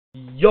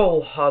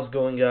Yo, how's it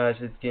going, guys?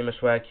 It's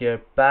GamerSwag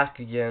here, back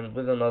again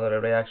with another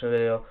reaction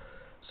video.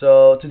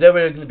 So today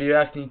we're going to be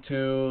reacting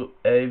to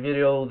a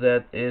video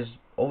that is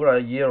over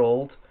a year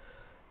old.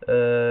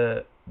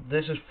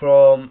 This is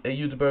from a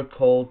YouTuber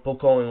called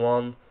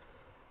Bokoen1.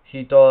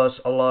 He does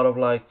a lot of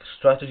like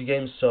strategy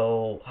games,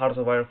 so Hearts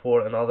of Iron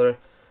 4 and other.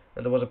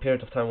 And there was a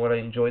period of time where I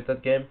enjoyed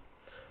that game.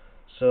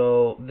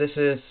 So this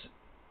is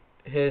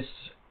his.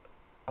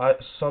 I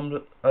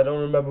don't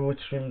remember which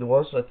stream it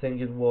was. I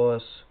think it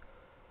was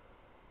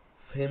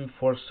him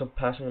for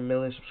surpassing 1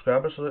 million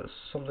subscribers or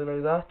something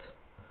like that.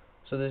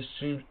 So this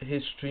is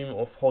his stream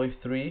of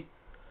Hoi3,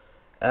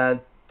 and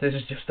this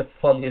is just the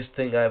funniest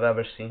thing I've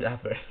ever seen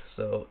ever.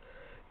 So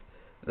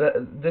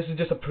this is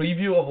just a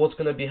preview of what's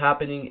gonna be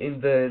happening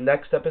in the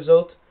next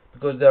episode,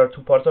 because there are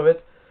two parts of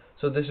it.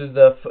 So this is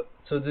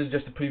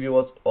just a preview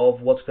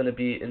of what's gonna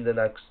be in the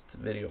next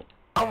video.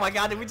 Oh my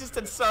god, we just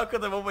encircle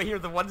them over here,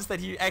 the ones that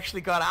you actually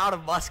got out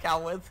of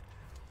Moscow with.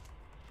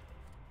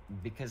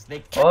 Because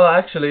they Oh,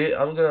 actually,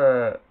 I'm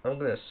gonna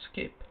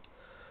skip,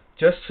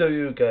 just so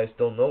you guys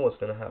don't know what's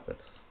gonna happen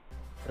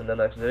in the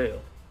next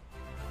video.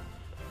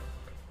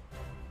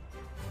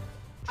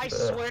 I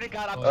swear to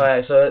God, I'm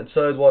alright, so it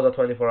was a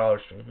 24-hour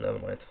stream. Never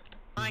mind.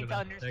 trying to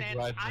understand.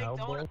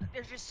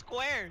 There's just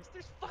squares.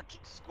 There's fucking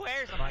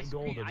squares on my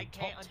screen. I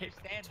can't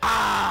understand.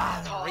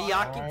 Ah, the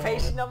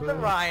reoccupation of the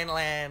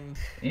Rhineland.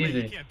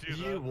 Easy. You can't do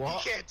that. You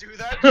can't do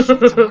that.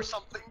 Shoot or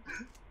something.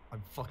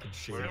 I'm fucking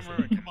shit.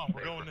 Come on,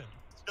 we're going in.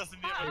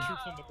 Doesn't need any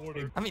troops on the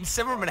border. I mean,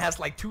 Zimmerman has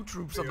like 2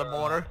 troops on the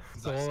border.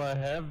 That's all I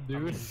have,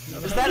 dude.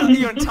 Is that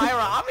your entire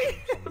army?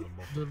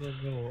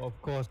 No, of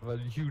course, a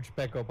huge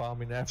backup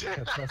army in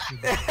Africa, trust me.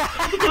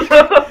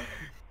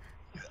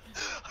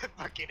 I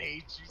fucking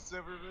hate you,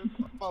 Zimmerman.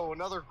 Oh,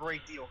 another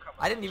great deal coming.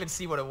 I didn't even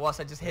see what it was,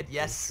 I just hit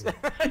yes.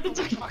 I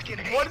fucking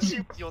hate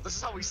you. Yo, this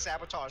is how we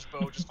sabotage,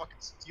 Bo. Just fucking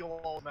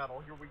steal all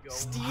metal. Here we go.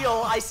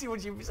 Steal, I see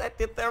what you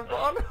did there,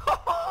 Ron.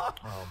 Oh,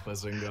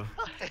 bazinga.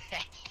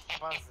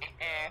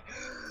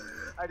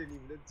 I didn't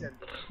even intend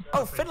to.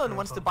 Oh, Finland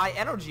wants to buy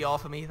energy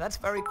off of me. That's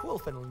very cool,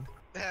 Finland.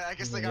 Yeah, I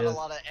guess they got a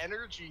lot of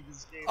energy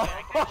this game.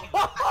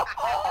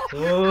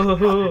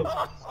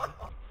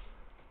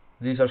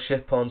 These are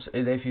shit puns,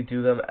 and if you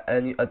do them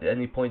at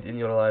any point in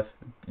your life,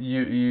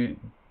 you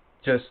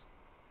just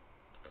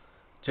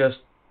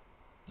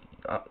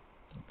I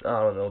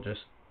don't know,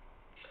 just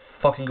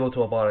fucking go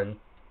to a bar and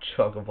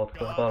chug a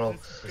vodka bottle.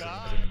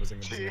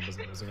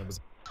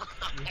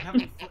 You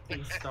haven't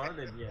fucking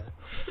started yet.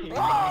 You're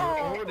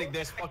already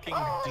this fucking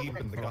deep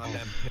in the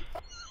goddamn pit.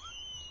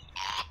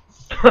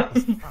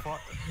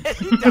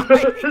 He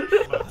died.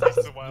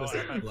 Takes a while.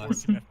 I'm at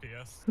 14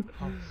 FPS.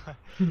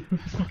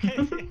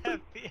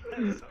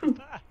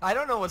 I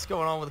don't know what's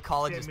going on with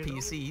college's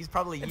PC. He's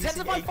probably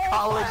using a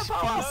college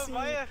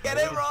PC. Get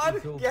it,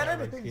 Ron? Get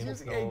it? He's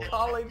using a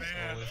college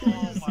Man,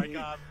 oh my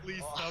god,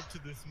 please sub to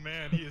this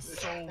man. He is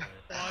so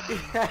funny.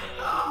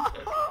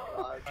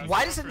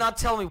 Why does it not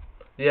tell me?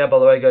 Yeah, by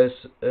the way, guys,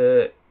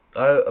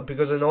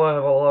 because I know I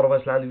have a lot of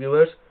Icelandic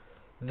viewers,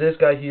 this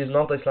guy, he is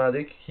not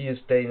Icelandic, he is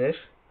Danish.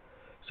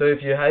 So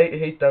if you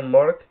hate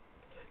Denmark,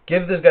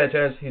 give this guy a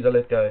chance, he's a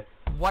lit guy.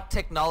 What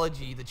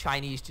technology the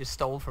Chinese just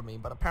stole from me,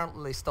 but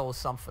apparently they stole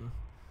something.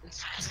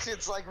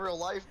 It's like real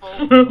life,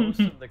 Bo.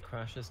 Most of the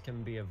crashes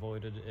can be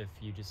avoided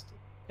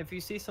if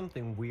you see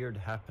something weird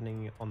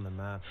happening on the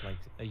map, like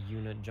a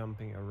unit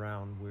jumping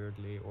around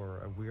weirdly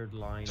or a weird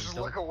line. Just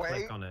don't look away.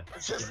 click on it.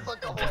 Just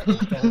look away.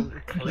 Don't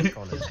click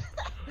on it.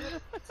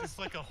 It's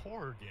like a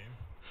horror game.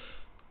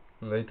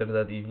 Later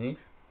that evening.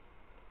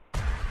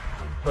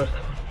 First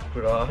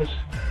garage.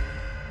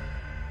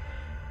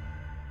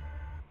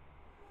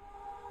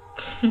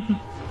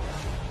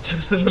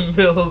 Just in the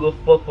middle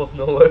of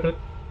nowhere.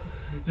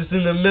 Just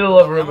in the middle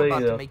of Romania.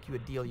 I'm about to make you a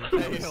deal, you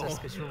can't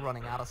resist, because you're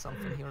running out of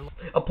something here.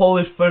 A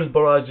Polish first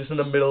barrage just in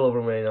the middle of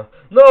Romania.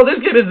 No, this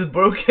game isn't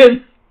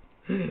broken.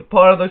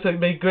 Paradox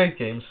make great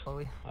games.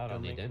 I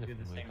don't need anything.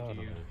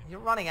 You're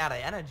running out of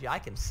energy, I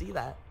can see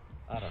that.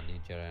 I don't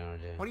need your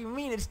energy. What do you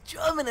mean? It's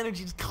German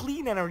energy, it's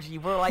clean energy.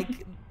 We're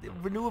like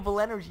renewable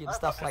energy and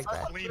stuff like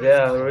that.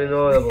 Yeah,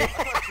 renewable.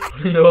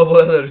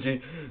 Renewable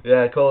energy.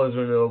 Yeah, coal is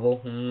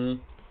renewable.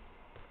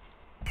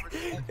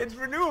 It's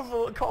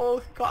renewable,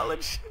 coal,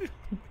 college.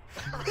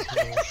 Shut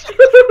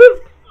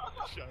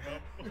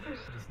up.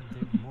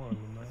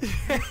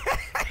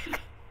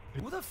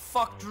 Who the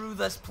fuck drew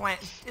this plan?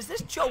 Is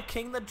this Joe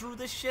King that drew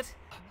this shit?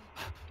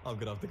 I'm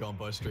gonna have to go and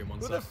buy a stream on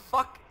Who set. the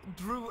fuck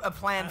drew a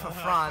plan for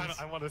France?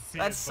 I want to see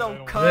That's it, so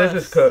but cursed.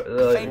 This is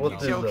cursed. Thank what you,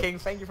 is Joe that? King.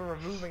 Thank you for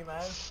removing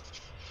that.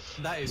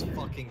 That is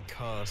fucking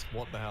cursed.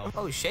 What the hell?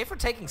 Oh, is Schaefer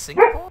taking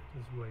Singapore?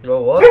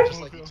 No, what?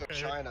 Just like you took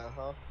China,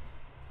 huh?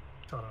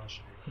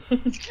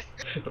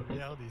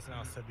 Reality's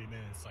now setting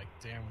in. It's like,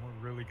 damn,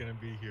 we're really gonna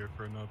be here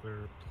for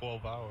another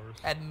 12 hours.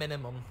 At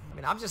minimum. I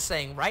mean, I'm just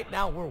saying, right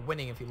now we're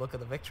winning if you look at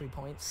the victory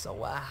points. So,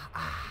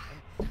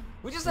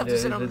 we just have to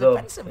sit on the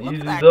defensive. Look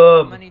at that.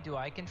 How many do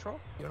I control?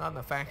 You're not in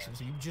a faction,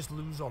 so you just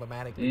lose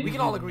automatically. We Easy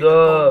can all agree that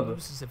Bowen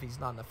loses if he's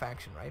not in a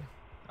faction, right?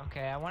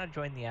 Okay, I want to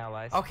join the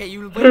Allies. Okay,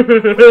 you win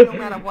no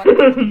matter what.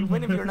 You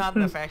win if you're not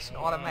in the faction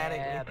automatically.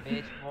 Yeah,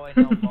 bitch, boy,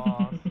 no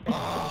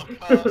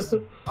boss.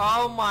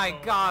 Oh my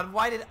god,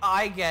 why did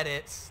I get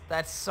it?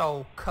 That's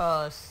so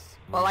cursed.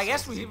 Well, I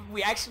guess we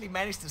actually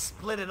managed to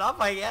split it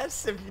up, I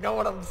guess, if you know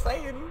what I'm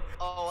saying.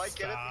 Oh, I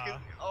get it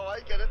because... Oh,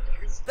 I get it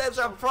because... That's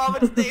our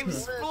province name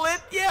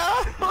split,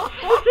 yeah!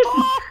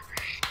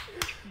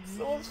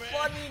 So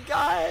funny,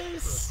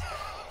 guys!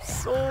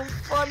 So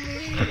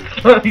funny!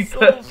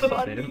 So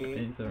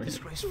funny!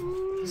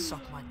 Disgraceful.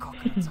 Suck my cock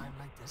at a time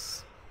like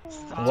this.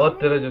 What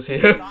did I just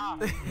hear?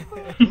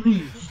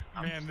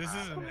 Man, this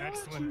is an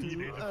excellent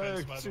D-Day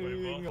defense, by the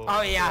way.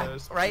 Oh yeah,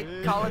 right?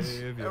 College?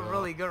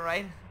 Really good,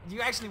 right?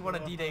 You actually want a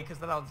D-Day, because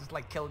then I'll just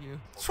like kill you.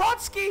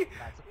 Trotsky!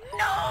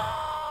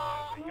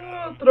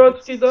 No!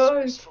 Trotsky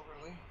died!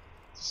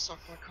 Suck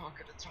my cock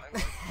at a time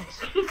like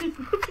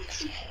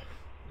this.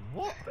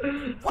 What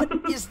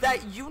is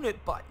that unit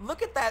but?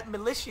 Look at that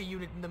militia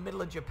unit in the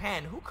middle of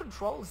Japan. Who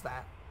controls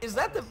that? Is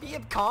that the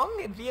Viet Cong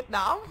in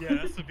Vietnam? Yeah,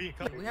 that's the Viet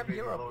Cong. We have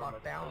Europe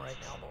locked down right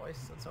now, boys.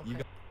 That's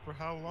okay. For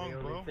how long, The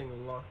bro? only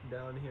thing locked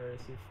down here is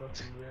your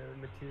fucking rare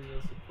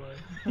material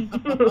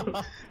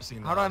supply.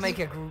 How do I make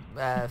a group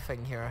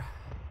thing here?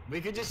 We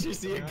could just use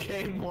the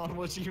game one,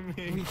 what do you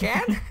mean? We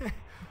can?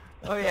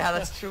 Oh yeah,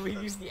 that's true. We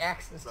use the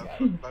axis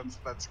chat.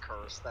 That's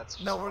cursed. That's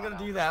just No, we're gonna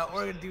do that.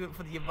 We're gonna do it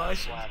for the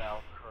immersion. flat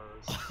out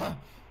cursed.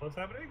 What's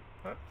happening?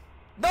 Huh?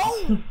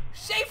 No!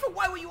 Schaefer,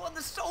 why were you on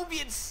the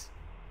Soviets?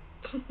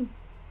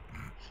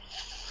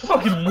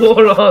 Fucking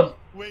moron!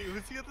 Wait,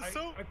 was he at the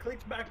soap? I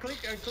clicked back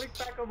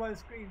on my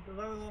screen because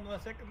I was on my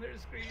secondary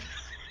screen.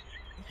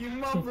 You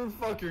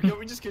motherfucker, can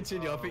we just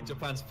continue? I think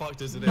Japan's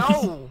fucked as it is.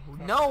 No!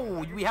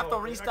 No! We have to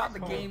restart the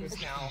games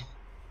now.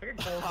 I can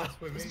call this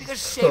with It's me.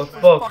 because For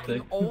Schaefer's fuck's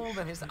fucking sake. old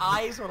and his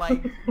eyes are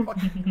like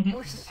fucking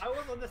mush. I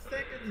was on the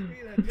second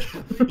screen. I just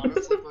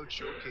Honestly, though,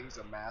 Joe King's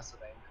a massive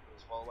anchor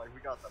as well. Like,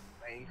 we got the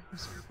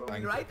anchors here, bro.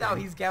 Right now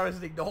he's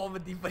garrisoning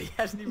Normandy, but he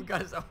hasn't even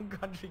got his own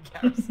country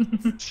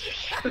garrisons.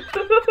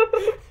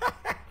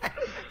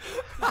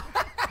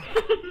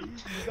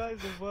 You guys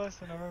are worse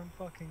than our own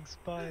fucking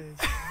spies.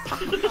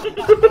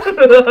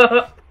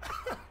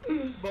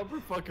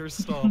 Motherfucker,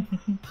 stop.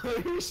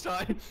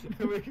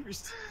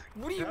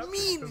 What do you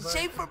mean?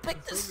 Schaefer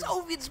picked the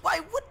Soviets.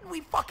 Why wouldn't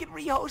we fucking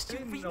rehost you,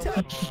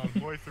 retard? Hold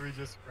on, Boy 3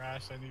 just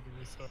crashed. I need to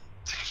restart.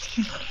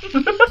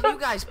 You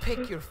guys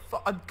pick your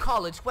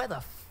college. Where the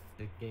f?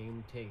 The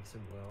game takes a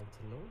while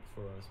to load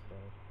for us, bro.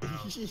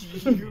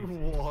 You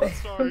what?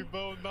 Sorry,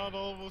 Bo, not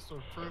all of us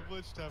are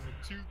privileged to have a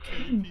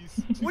 2K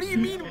piece. What do you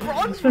mean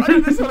Bron's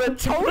running this on a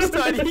toaster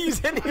and he's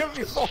in here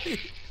before you?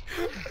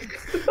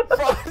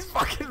 Bron's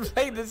fucking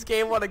playing this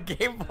game on a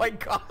Game Boy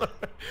Color.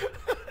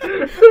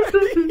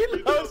 He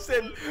loves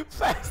it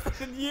faster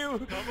than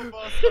you. Some of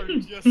us are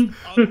just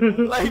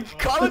Like,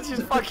 college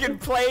is fucking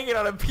playing it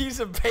on a piece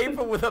of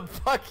paper with a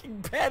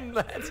fucking pen.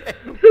 That's it.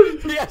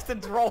 He has to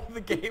draw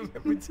the game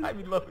every time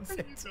he loads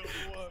it. You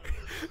know what?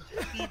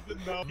 He's the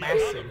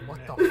Massive,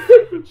 what the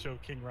fuck? Joe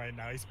King right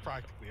now, he's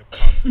practically a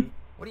puppet.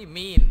 What do you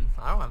mean?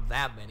 I don't have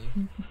that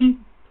many.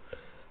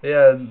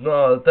 Yeah,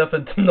 no,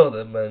 definitely not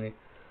that many.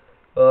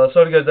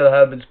 Sorry guys that I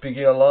have been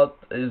speaking a lot.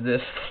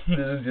 This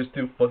is just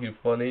too fucking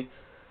funny.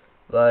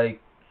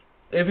 Like,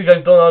 if you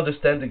guys don't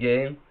understand the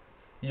game,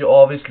 you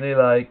obviously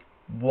like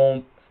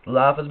won't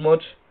laugh as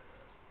much.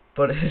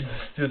 But it's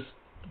just,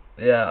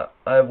 yeah,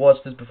 I've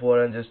watched this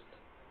before and just,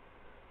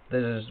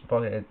 this is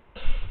fucking,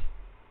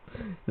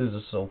 this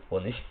is so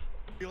funny.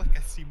 I feel like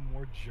I see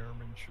more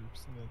German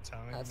troops in the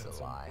Italian. That's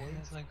a lie.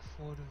 There's like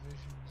 4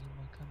 divisions in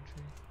my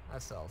country.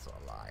 That's also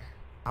a lie.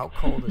 How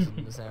cold is it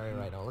in this area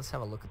right now? Let's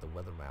have a look at the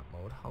weather map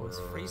mode. Oh, it's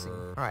freezing.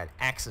 Alright,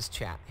 Axis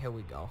chat. Here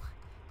we go.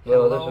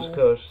 No, this is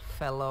cursed.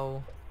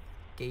 Fellow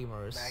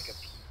gamers.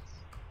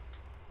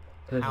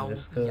 This How is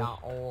cursed. ya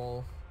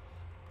all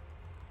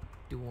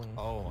doing?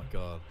 Oh my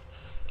god.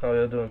 How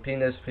you doing?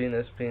 Penis,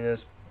 penis, penis,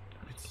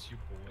 It's you,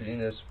 boy.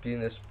 penis,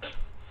 penis.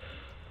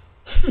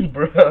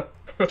 Bruh.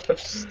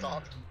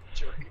 Stop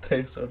jerking.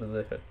 Thanks out of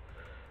there.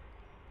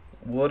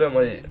 What am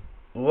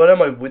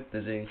I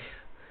witnessing?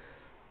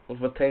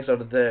 What tanks are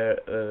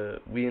there?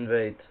 We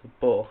invade.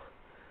 Bo.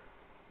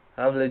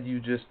 Hamlet, you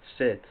just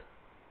said.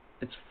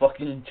 It's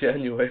fucking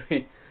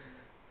January.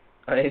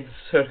 I ain't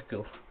a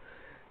circle.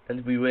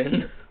 And we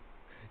win.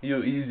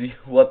 You easy.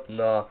 What?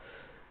 Nah.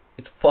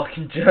 It's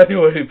fucking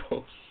January,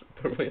 boss.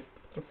 For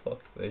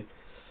fuck's sake.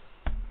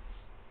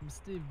 I'm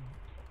still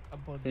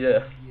about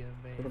Yeah.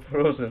 man.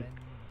 Frozen.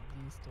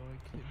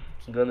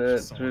 Gonna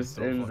Someone's drift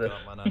so in fucked the.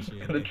 up, man, actually,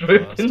 Gonna in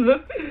drift the in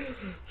the.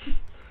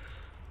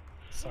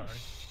 Sorry.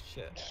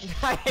 Shit.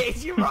 I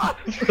hate you, Ron.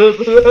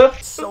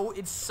 So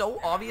it's so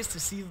obvious to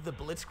see that the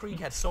Blitzkrieg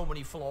had so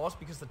many flaws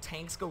because the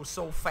tanks go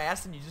so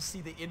fast and you just see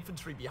the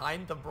infantry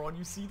behind them, bro. And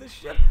you see this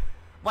shit.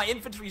 My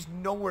infantry's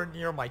nowhere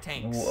near my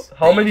tanks.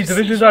 How many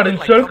divisions are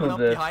encircled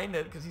there? Behind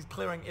it because he's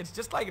clearing. It's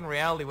just like in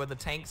reality where the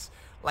tanks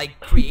like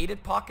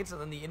created pockets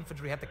and then the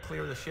infantry had to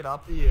clear the shit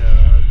up.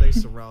 Yeah, they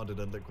surrounded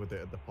and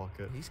liquidated the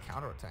pocket. He's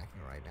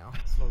counterattacking right now.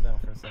 Slow down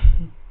for a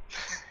second.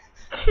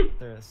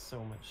 There is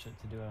so much shit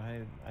to do.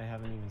 I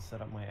haven't even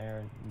set up my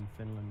air in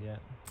Finland yet.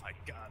 My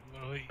God,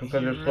 Louis,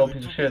 Because you you're really slow put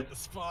piece me of shit. on the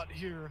spot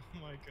here. Oh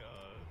my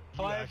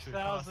God.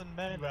 5,000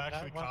 men. You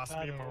actually that one cost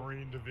me a battle.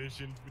 Marine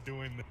division for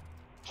doing this.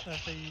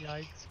 That's a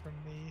yikes from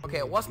me. Okay,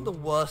 it wasn't the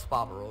worst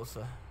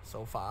Barbarossa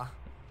so far.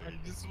 You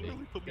just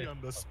really put me on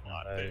the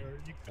spot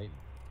there. You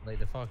Like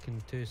the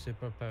fucking 2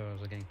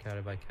 superpowers are getting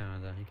carried by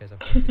Canada. You guys are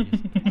fucking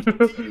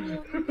useless.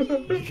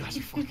 You guys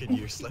are fucking I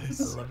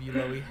useless. love you,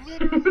 Louis.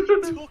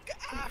 literally took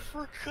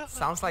Africa.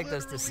 Sounds like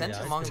there's dissent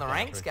among the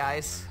ranks,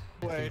 guys.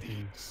 I'm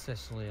taking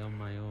Sicily on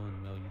my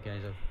own. Well, you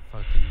guys are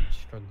fucking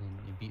struggling.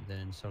 You beat the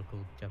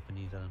encircled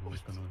Japanese. I don't know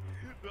what's going on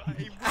here. I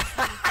was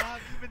not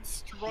even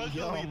struggling.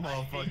 Yo, I hate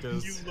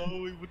motherfuckers. you,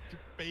 Louis, with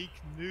your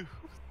fake news.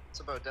 It's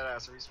about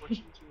deadass. Are we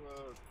switching to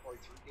Hoi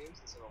 3 games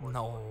instead of Hoi 4?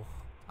 No.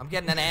 I'm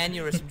getting an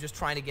aneurysm just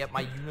trying to get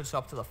my units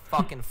up to the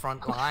fucking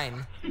front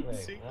line.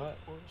 Wait, what?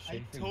 I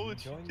Schaefer, told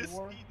you, joined the just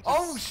war? need to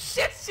Oh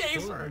shit,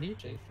 Schaefer!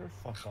 Schaefer,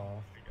 fuck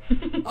off.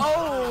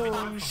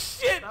 Oh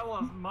shit! That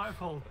wasn't my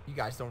fault. You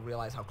guys don't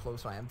realize how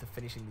close I am to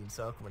finishing the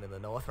encirclement in the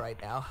north right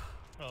now.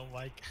 Oh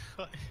my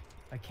God.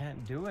 I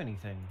can't do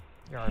anything.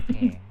 You're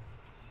RPing.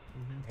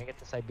 You're gonna get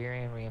the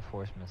Siberian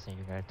reinforcements and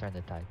you're gonna turn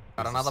the tide.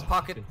 Got another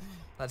pocket.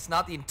 That's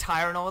not the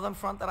entire northern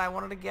front that I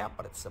wanted to get,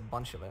 but it's a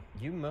bunch of it.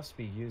 You must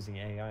be using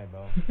AI,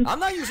 Bo. I'm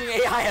not using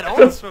AI at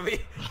all for me.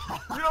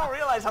 You don't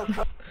realize how.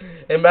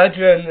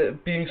 Imagine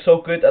being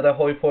so good at a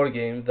Hoi 4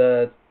 game,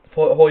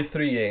 Hoi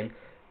 3 game,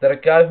 that a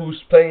guy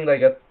who's playing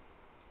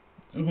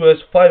who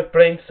has 5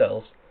 brain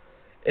cells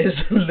is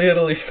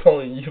literally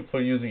calling you for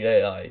using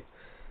AI.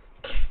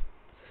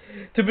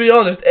 To be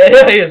honest,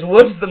 AI is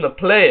worse than the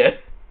player.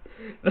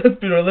 Let's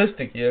be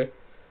realistic here.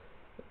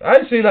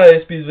 I've seen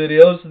ISP's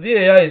videos, the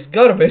AI is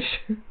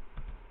garbage.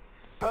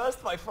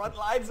 Cursed my front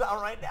lines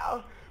are right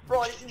now.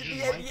 Bro,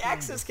 the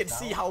Axis can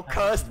see how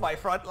cursed my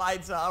front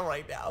lines are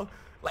right now.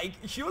 Like,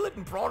 Hewlett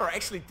and Braun are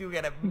actually doing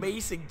an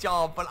amazing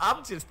job, but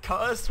I'm just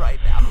cursed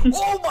right now.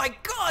 Oh my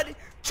God!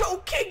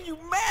 Joe King, you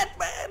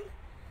madman!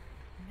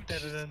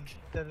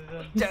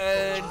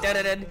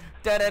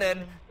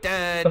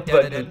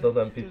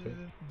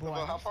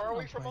 How far are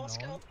we from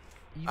Moscow?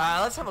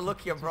 Let's have a look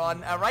here,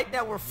 Braun. Right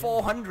now we're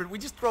 400. We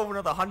just drove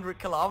another 100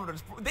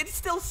 kilometers. It's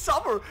still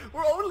summer.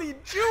 We're only in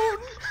June.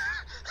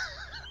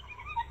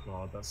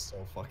 God, that's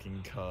so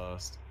fucking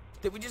cursed.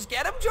 Did we just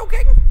get him, Joe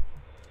King?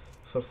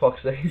 For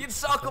fuck's sake. The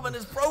encirclement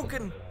is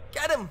broken.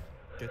 Get him.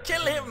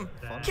 Kill him.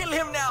 Kill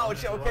him now,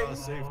 Joe King.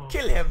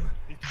 Kill him.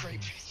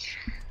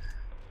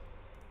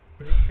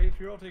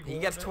 He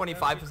gets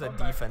 25%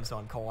 defense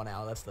on core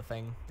now, that's the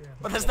thing.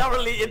 But that's not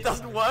really, it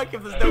doesn't work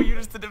if there's no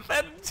units to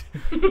defend.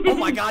 Oh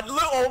my God,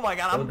 look, oh my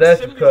God, I'm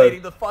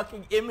simulating the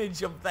fucking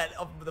image of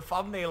the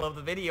thumbnail of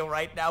the video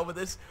right now with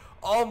this.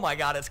 Oh my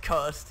God, it's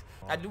cursed.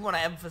 I do want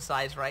to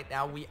emphasize right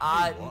now, we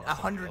are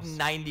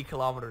 190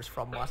 kilometers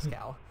from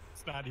Moscow.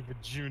 It's not even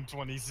June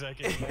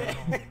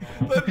 22nd.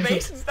 The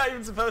invasion's not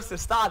even supposed to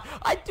start.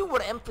 I do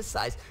want to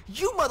emphasize,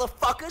 you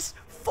motherfuckers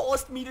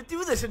forced me to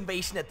do this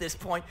invasion at this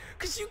point,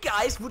 because you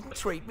guys wouldn't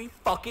trade me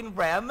fucking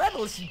rare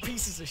metals, you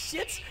pieces of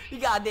shit. You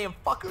goddamn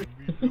fucker.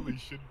 We really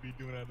shouldn't be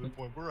doing that at this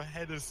point. We're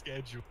ahead of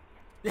schedule.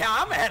 Yeah,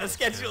 I'm ahead of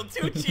schedule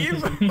too,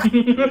 Chief.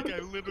 Like, I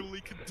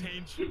literally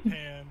contained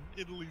Japan.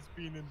 Italy's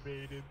being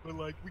invaded, but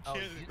like, we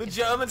can't. The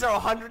Germans are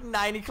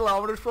 190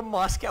 kilometers from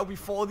Moscow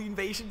before the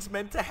invasion's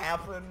meant to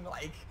happen.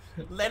 Like,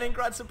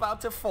 Leningrad's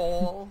about to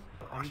fall.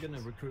 I'm gonna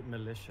recruit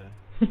militia.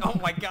 Oh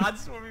my God,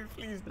 Swimmy,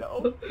 please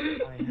no.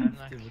 I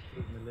have to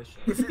recruit militia.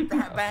 Is it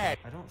that bad?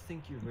 I don't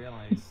think you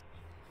realize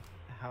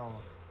how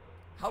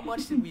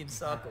much did we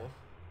encircle?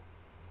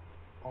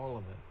 all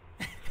of it.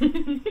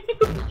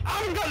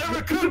 I'm gonna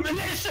recruit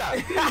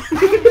militia!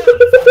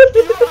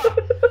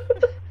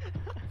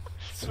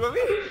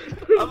 Swimmy,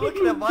 I'm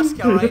looking at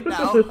Moscow right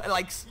now, and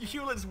like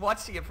Hewlett's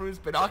watching it through his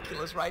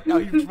binoculars right now.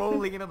 He's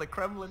rolling into the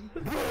Kremlin.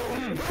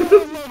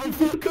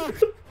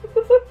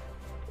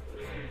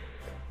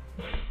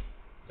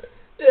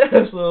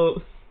 Yeah,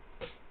 so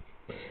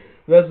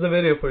that's the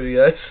video for you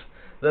guys.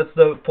 That's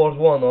the part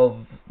 1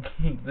 of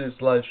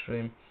this live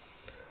stream.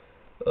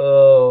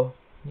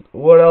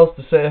 What else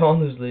to say,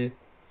 honestly?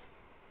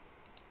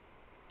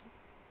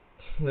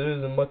 There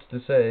isn't much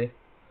to say.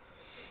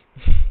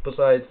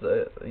 Besides,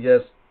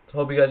 yes,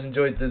 hope you guys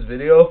enjoyed this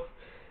video.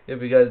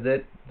 If you guys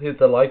did, hit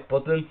the like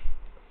button.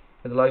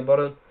 Hit the like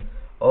button.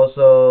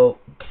 Also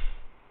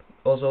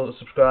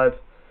subscribe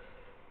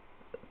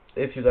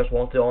if you guys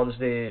want to.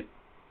 Honestly,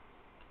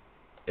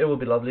 it would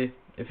be lovely.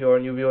 If you're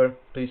a new viewer,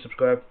 please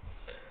subscribe.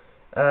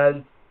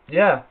 And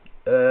yeah,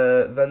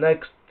 the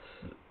next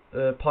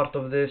part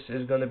of this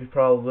is gonna be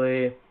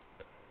probably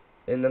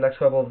in the next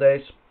couple of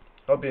days.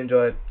 Hope you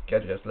enjoyed.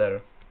 Catch you guys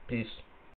later. Peace.